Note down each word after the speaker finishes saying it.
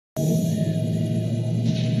So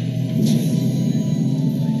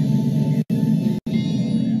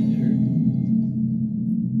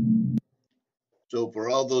for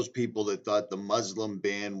all those people that thought the Muslim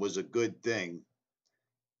ban was a good thing,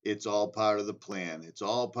 it's all part of the plan. It's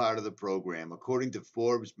all part of the program. According to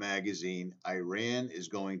Forbes magazine, Iran is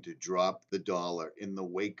going to drop the dollar in the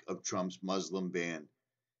wake of Trump's Muslim ban.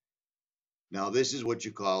 Now, this is what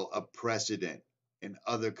you call a precedent, and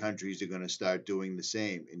other countries are going to start doing the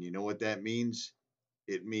same. And you know what that means?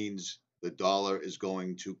 It means the dollar is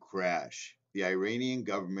going to crash. The Iranian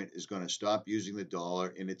government is going to stop using the dollar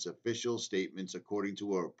in its official statements, according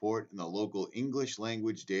to a report in the local English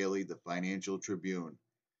language daily, the Financial Tribune.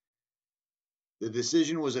 The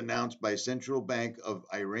decision was announced by Central Bank of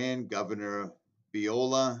Iran Governor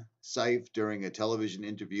Viola Saif during a television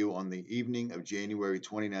interview on the evening of January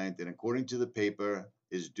 29th, and according to the paper,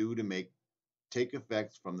 is due to take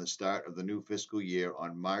effect from the start of the new fiscal year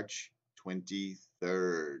on March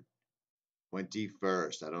 23rd.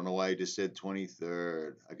 21st. I don't know why I just said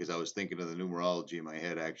 23rd, because I was thinking of the numerology in my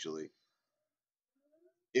head, actually.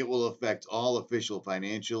 It will affect all official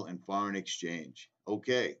financial and foreign exchange.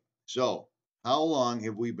 Okay, so how long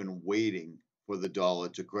have we been waiting for the dollar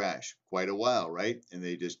to crash? Quite a while, right? And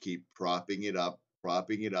they just keep propping it up,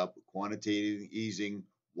 quantitative easing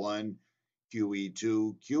 1,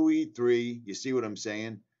 QE2, QE3. You see what I'm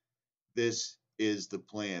saying? This is the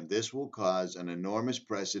plan. This will cause an enormous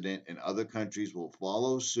precedent, and other countries will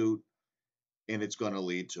follow suit, and it's going to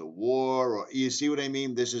lead to war. Or you see what I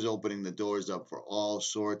mean? This is opening the doors up for all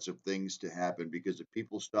sorts of things to happen, because if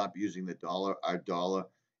people stop using the dollar, our dollar,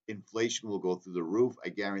 inflation will go through the roof. I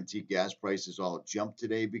guarantee gas prices all jump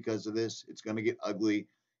today because of this. It's going to get ugly,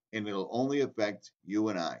 and it'll only affect you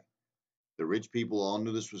and I. The rich people all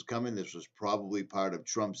knew this was coming. This was probably part of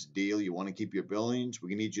Trump's deal. You want to keep your billions?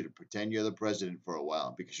 We need you to pretend you're the president for a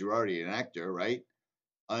while, because you're already an actor, right?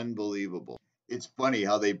 Unbelievable. It's funny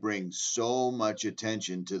how they bring so much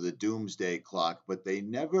attention to the doomsday clock, but they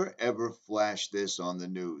never ever flash this on the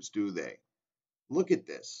news, do they? Look at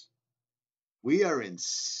this. We are in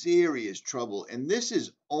serious trouble, and this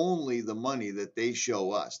is only the money that they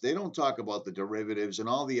show us. They don't talk about the derivatives and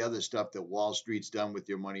all the other stuff that Wall Street's done with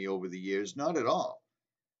your money over the years. Not at all.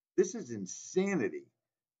 This is insanity.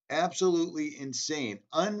 Absolutely insane.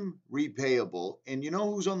 Unrepayable. And you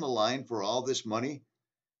know who's on the line for all this money?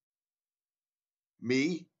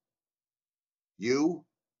 Me, you,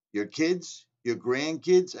 your kids, your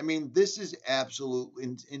grandkids. I mean, this is absolute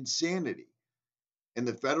insanity. And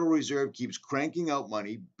the Federal Reserve keeps cranking out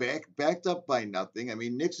money, backed up by nothing. I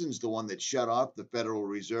mean, Nixon's the one that shut off the Federal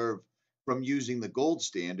Reserve from using the gold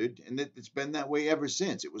standard, and it's been that way ever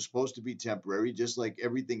since. It was supposed to be temporary, just like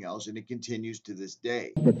everything else, and it continues to this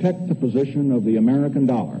day. Protect the position of the American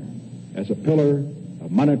dollar as a pillar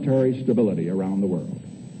of monetary stability around the world.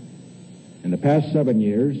 In the past 7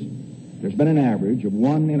 years, there's been an average of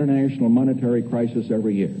one international monetary crisis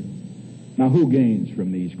every year. Now, who gains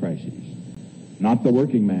from these crises? Not the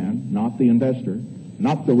working man, not the investor,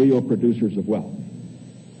 not the real producers of wealth.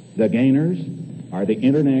 The gainers are the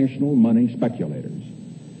international money speculators.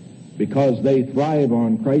 Because they thrive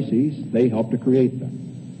on crises, they help to create them.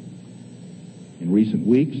 In recent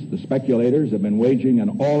weeks, the speculators have been waging an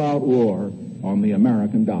all-out war on the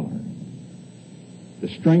American dollar. The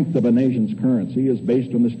strength of a nation's currency is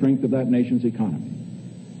based on the strength of that nation's economy.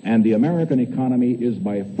 And the American economy is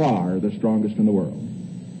by far the strongest in the world.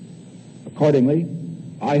 Accordingly,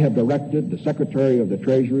 I have directed the Secretary of the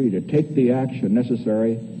Treasury to take the action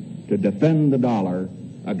necessary to defend the dollar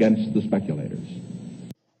against the speculators.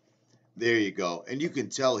 There you go. And you can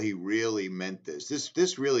tell he really meant this.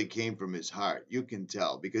 This really came from his heart. You can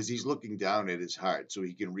tell, because he's looking down at his heart so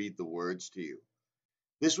he can read the words to you.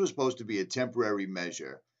 This was supposed to be a temporary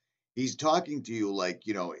measure. He's talking to you like,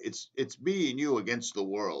 you know, it's me and you against the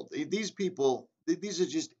world. These people, these are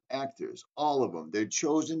just actors, all of them. They're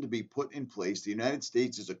chosen to be put in place. The United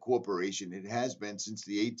States is a corporation. It has been since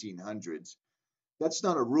the 1800s. That's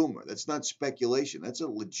not a rumor. That's not speculation. That's a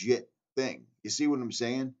legit thing. You see what I'm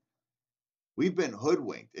saying? We've been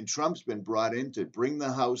hoodwinked, and Trump's been brought in to bring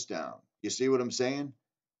the house down. You see what I'm saying?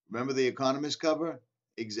 Remember the Economist cover?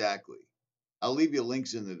 Exactly. I'll leave you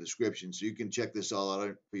links in the description so you can check this all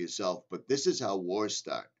out for yourself. But this is how wars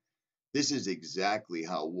start. This is exactly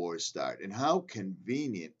how wars start. And how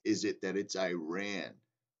convenient is it that it's Iran?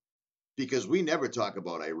 Because we never talk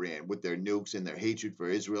about Iran with their nukes and their hatred for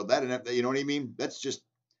Israel. You know what I mean? That's just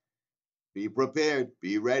be prepared,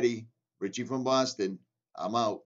 be ready. Richie from Boston, I'm out.